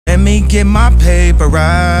me get my paper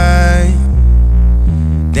right,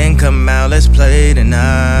 then come out, let's play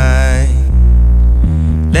tonight.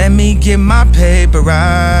 Let me get my paper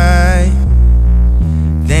right,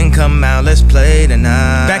 then come out, let's play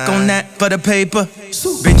tonight. Back on that for the paper.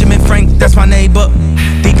 Benjamin Frank, that's my neighbor.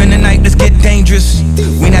 Deep in the night, let's get dangerous.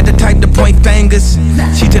 We not the type to point fingers.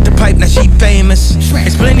 She took the pipe, now she famous.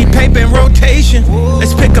 It's plenty paper in rotation.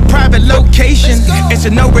 Let's pick a private location. It's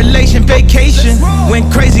a no relation vacation.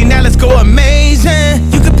 Went crazy, now let's go amazing.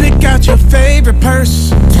 You can pick out your favorite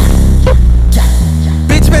purse.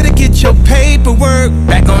 Bitch, better get your paperwork.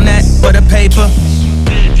 Back on that for the paper.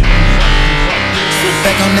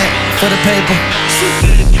 Back on that for the paper.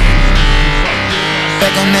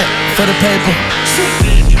 Back on that for the paper.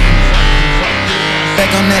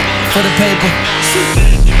 Back on that for the paper.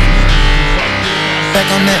 Back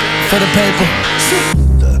on that for the paper.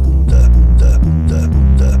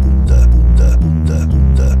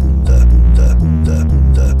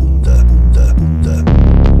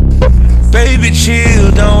 Baby,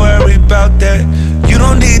 chill, don't worry about that. You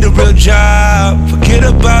don't need a real job. Forget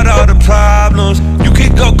about all the problems. You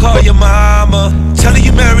can go call your mama, tell her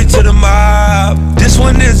you married to the mob. This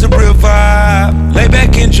one is a real vibe. Lay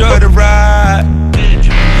back, enjoy the ride.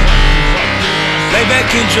 Lay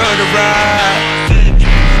back, enjoy the ride.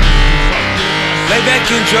 Lay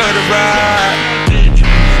back, enjoy the ride.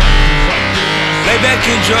 Lay back,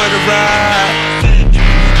 enjoy the ride.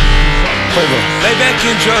 Lay back,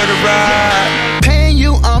 enjoy the ride. Paying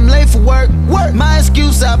you, I'm late for work. My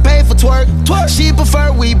excuse, I pay for twerk. She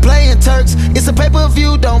prefer we playin' Turks. It's a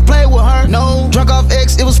pay-per-view, don't play with her. No, drunk off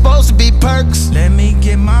X, it was supposed to be perks. Let me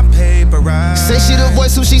get my paper right, Say she the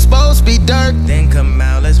voice who she supposed to be Dirk. then come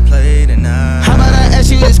out, let's play tonight. How about I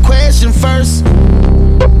ask you this question first?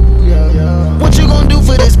 What you gonna do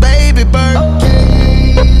for this baby bird?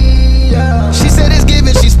 She said it's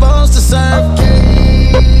given, she's supposed to serve.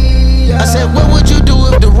 I said, what would you do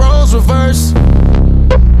if the roles reverse?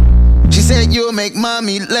 She said, you'll make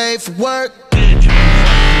mommy late for work.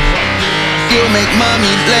 You'll make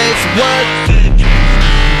mommy late for work.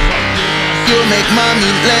 You'll make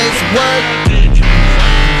mommy late for work.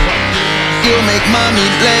 You'll make mommy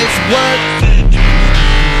late for work.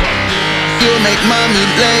 You'll make mommy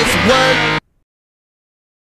late for work.